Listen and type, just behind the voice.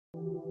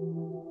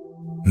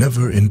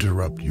Never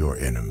interrupt your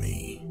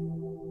enemy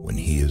when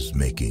he is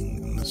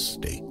making a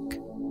mistake.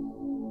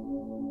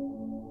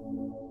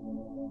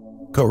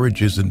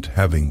 Courage isn't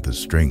having the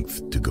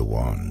strength to go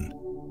on.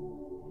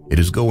 It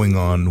is going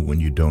on when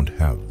you don't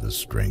have the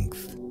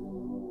strength.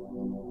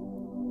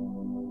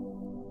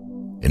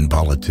 In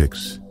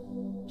politics,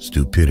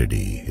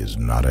 stupidity is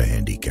not a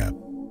handicap.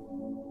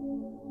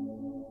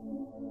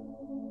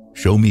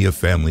 Show me a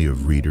family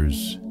of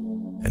readers,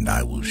 and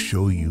I will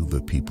show you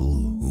the people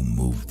who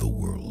move the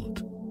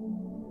world.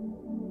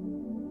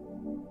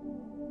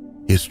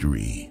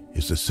 History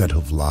is a set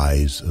of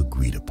lies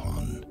agreed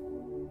upon.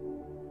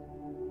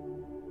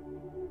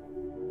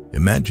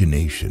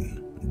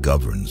 Imagination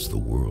governs the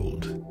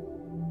world.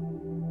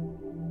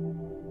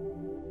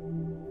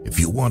 If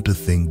you want a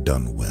thing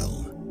done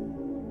well,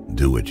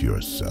 do it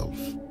yourself.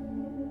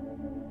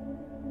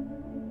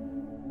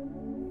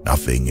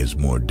 Nothing is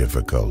more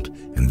difficult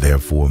and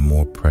therefore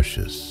more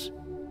precious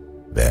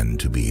than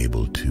to be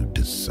able to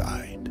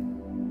decide.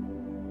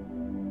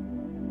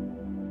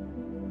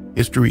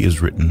 History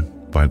is written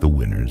by the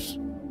winners.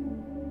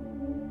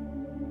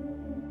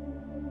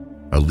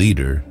 A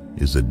leader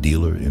is a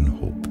dealer in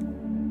hope.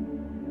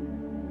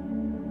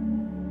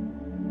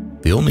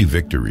 The only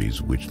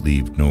victories which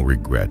leave no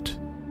regret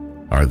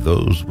are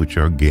those which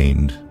are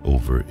gained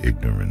over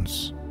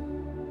ignorance.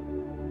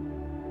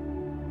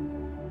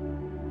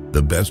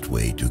 The best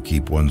way to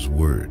keep one's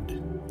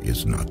word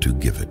is not to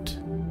give it.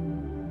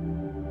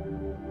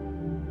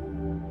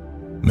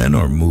 Men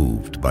are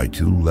moved by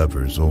two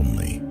levers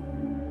only,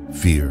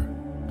 fear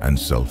and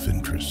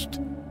self-interest.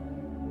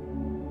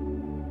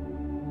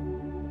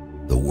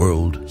 The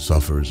world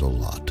suffers a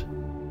lot,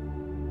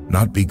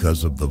 not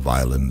because of the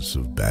violence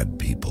of bad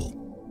people,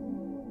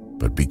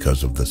 but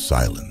because of the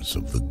silence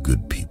of the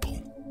good people.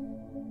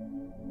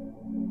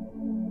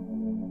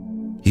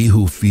 He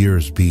who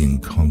fears being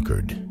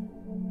conquered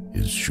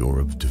is sure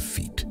of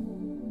defeat.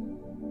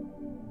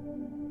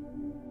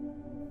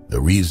 The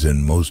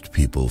reason most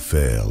people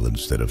fail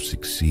instead of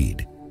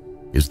succeed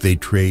is they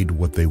trade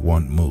what they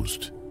want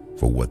most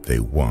for what they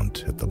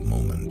want at the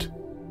moment.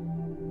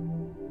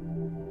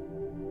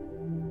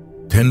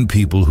 10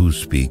 people who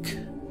speak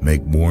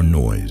make more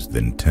noise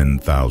than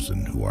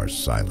 10,000 who are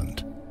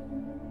silent.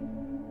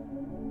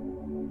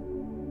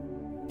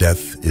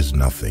 Death is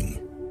nothing,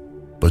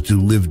 but to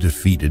live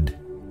defeated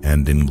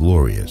and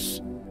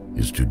inglorious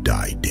is to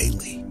die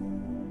daily.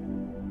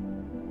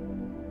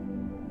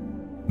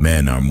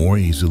 Men are more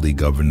easily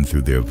governed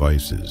through their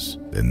vices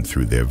than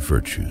through their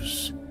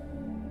virtues.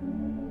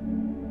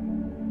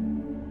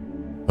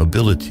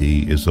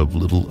 Ability is of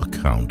little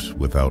account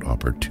without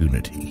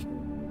opportunity.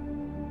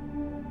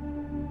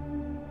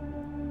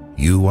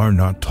 You are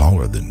not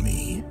taller than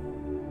me.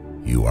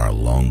 You are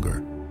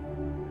longer.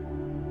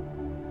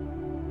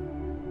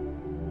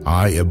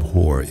 I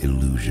abhor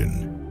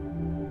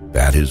illusion.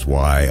 That is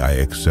why I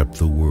accept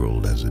the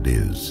world as it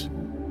is.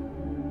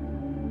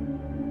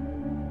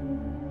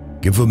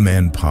 Give a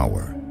man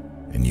power,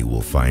 and you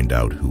will find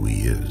out who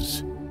he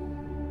is.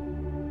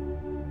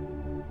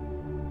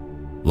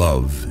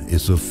 Love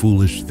is a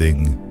foolish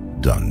thing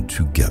done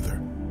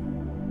together.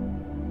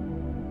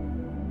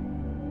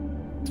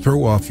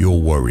 Throw off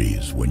your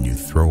worries when you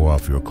throw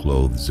off your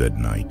clothes at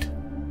night.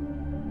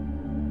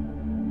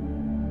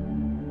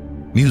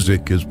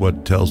 Music is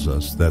what tells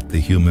us that the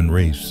human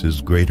race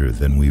is greater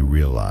than we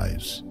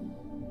realize.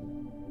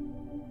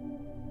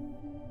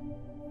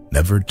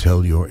 Never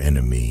tell your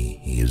enemy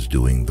he is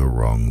doing the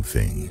wrong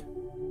thing.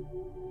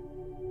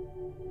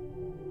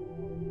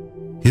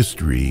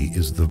 History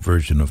is the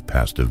version of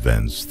past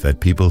events that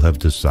people have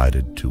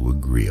decided to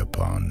agree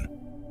upon.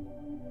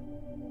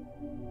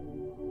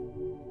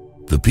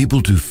 The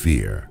people to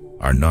fear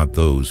are not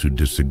those who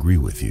disagree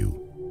with you,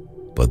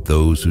 but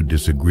those who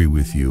disagree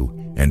with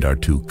you and are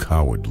too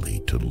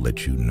cowardly to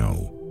let you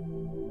know.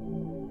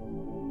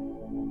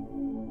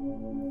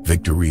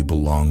 Victory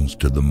belongs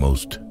to the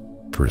most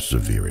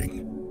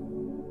persevering.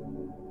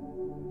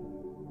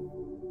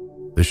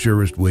 The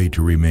surest way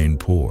to remain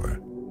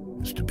poor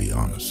is to be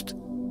honest.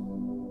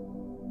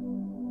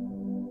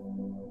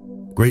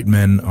 Great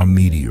men are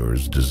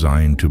meteors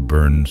designed to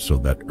burn so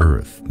that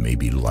earth may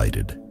be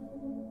lighted.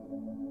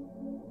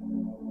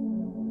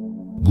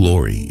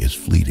 Glory is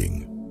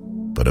fleeting,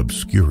 but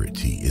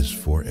obscurity is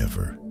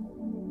forever.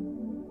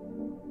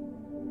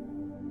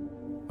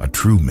 A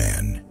true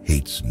man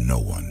hates no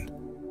one.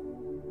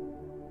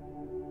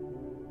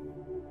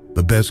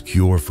 The best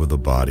cure for the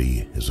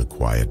body is a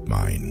quiet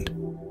mind.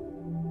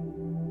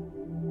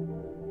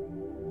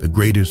 The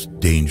greatest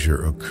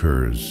danger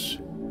occurs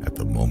at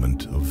the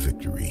moment of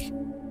victory.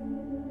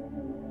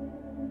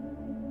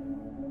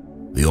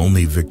 The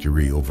only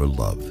victory over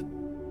love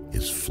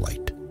is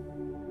flight.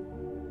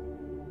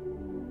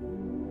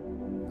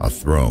 A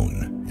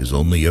throne is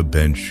only a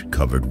bench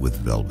covered with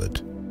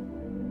velvet.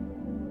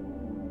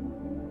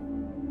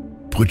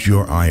 Put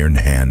your iron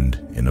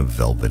hand in a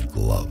velvet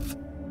glove.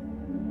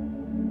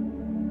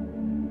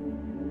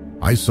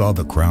 I saw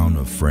the crown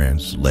of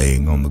France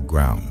laying on the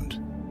ground,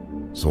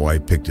 so I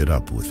picked it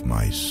up with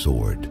my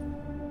sword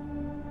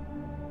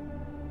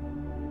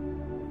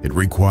It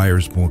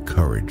requires more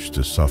courage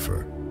to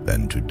suffer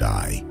than to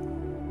die.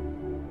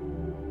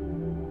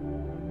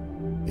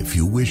 If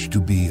you wish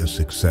to be a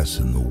success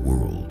in the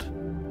world,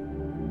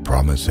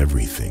 promise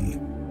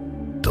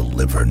everything,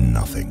 deliver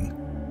nothing.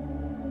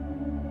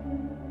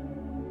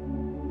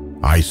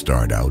 I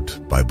start out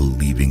by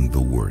believing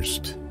the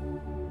worst.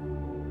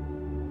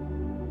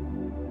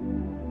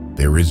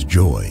 There is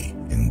joy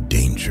in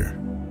danger.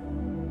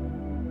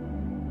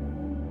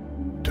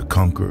 To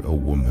conquer a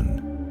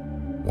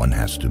woman, one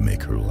has to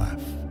make her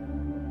laugh.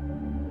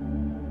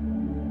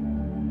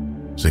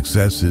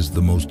 Success is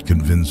the most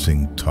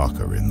convincing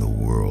talker in the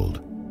world.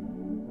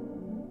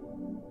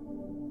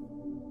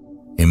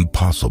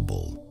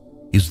 Impossible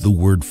is the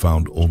word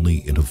found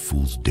only in a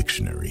fool's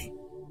dictionary.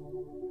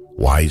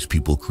 Wise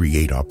people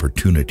create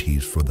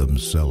opportunities for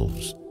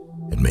themselves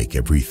and make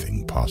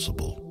everything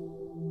possible.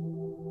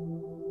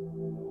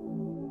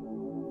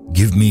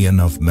 Give me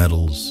enough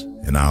medals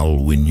and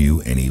I'll win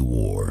you any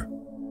war.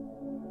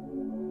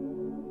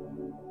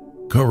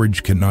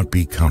 Courage cannot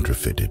be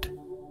counterfeited.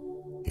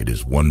 It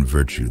is one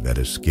virtue that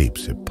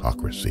escapes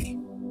hypocrisy.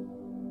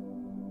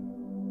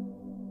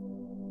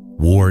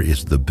 War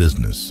is the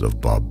business of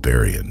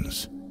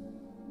barbarians.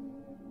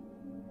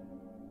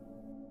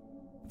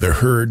 The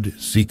herd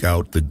seek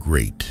out the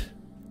great,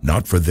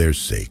 not for their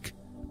sake,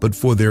 but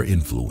for their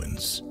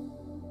influence,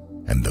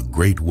 and the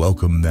great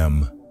welcome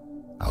them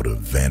out of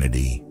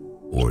vanity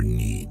or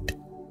need.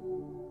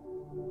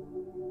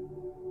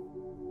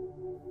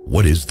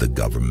 What is the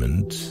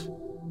government?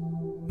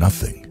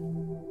 Nothing,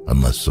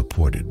 unless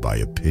supported by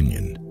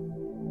opinion.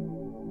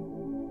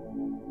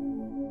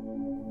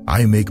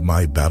 I make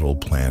my battle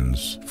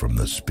plans from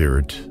the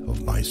spirit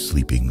of my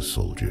sleeping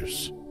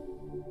soldiers.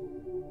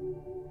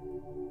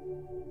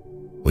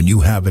 When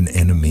you have an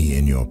enemy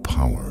in your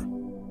power,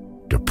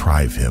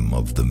 deprive him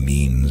of the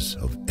means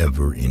of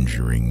ever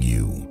injuring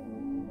you.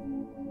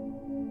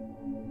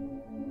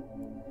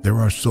 There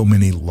are so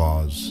many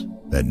laws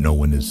that no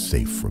one is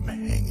safe from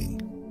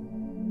hanging.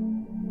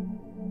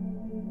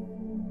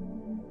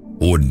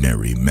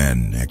 Ordinary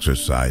men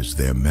exercise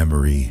their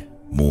memory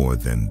more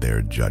than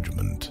their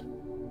judgment.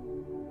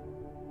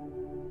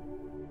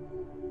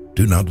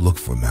 Do not look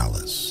for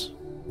malice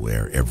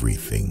where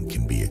everything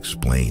can be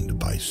explained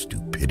by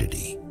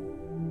stupidity.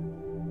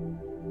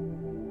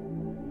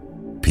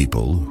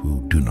 People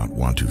who do not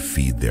want to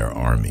feed their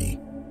army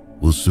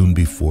will soon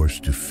be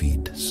forced to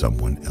feed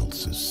someone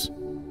else's.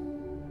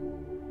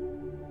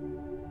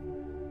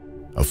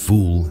 A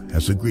fool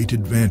has a great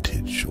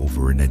advantage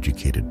over an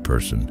educated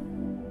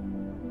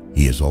person.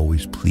 He is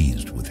always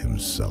pleased with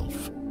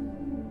himself.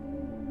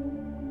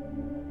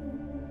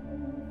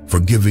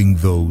 Forgiving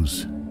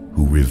those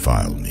who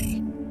revile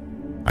me,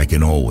 I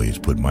can always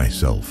put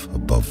myself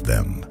above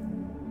them.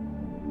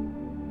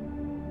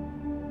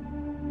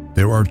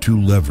 There are two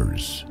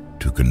levers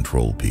to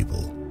control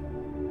people.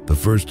 The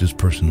first is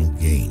personal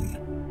gain,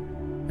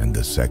 and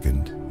the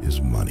second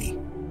is money.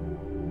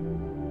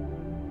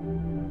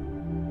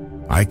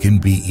 I can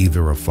be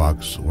either a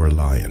fox or a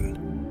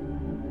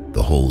lion.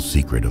 The whole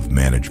secret of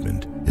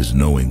management is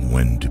knowing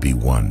when to be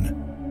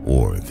one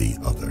or the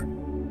other.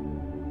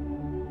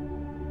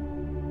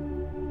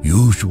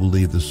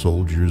 Usually the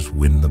soldiers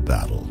win the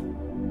battle,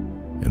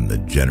 and the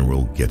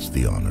general gets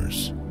the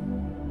honors.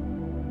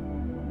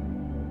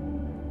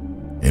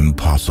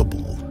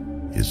 Impossible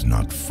is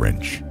not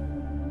French.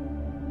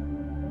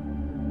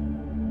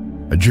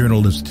 A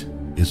journalist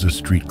is a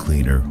street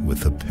cleaner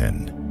with a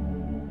pen.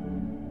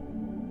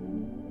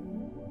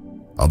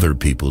 Other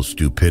people's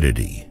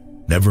stupidity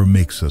never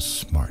makes us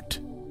smart.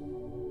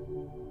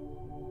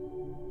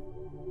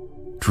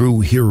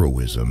 True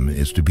heroism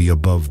is to be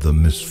above the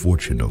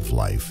misfortune of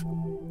life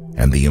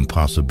and the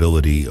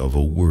impossibility of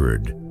a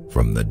word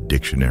from the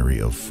dictionary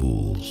of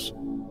fools.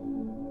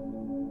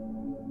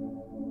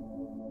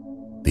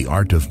 The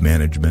art of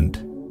management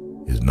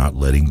is not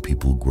letting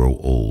people grow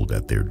old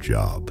at their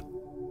job.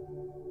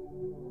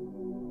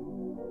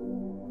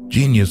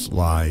 Genius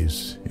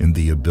lies in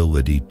the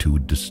ability to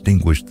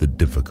distinguish the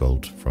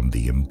difficult from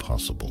the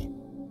impossible.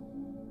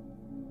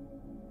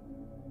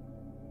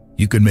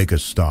 You can make a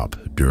stop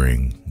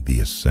during the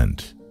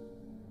ascent,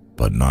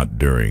 but not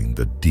during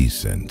the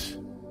descent.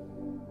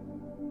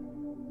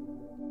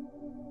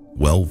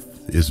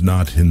 Wealth is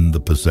not in the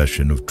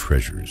possession of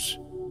treasures,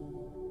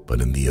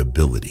 but in the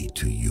ability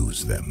to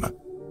use them.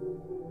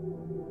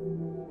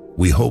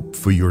 We hope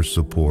for your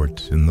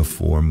support in the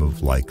form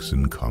of likes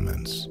and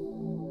comments.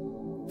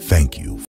 Thank you.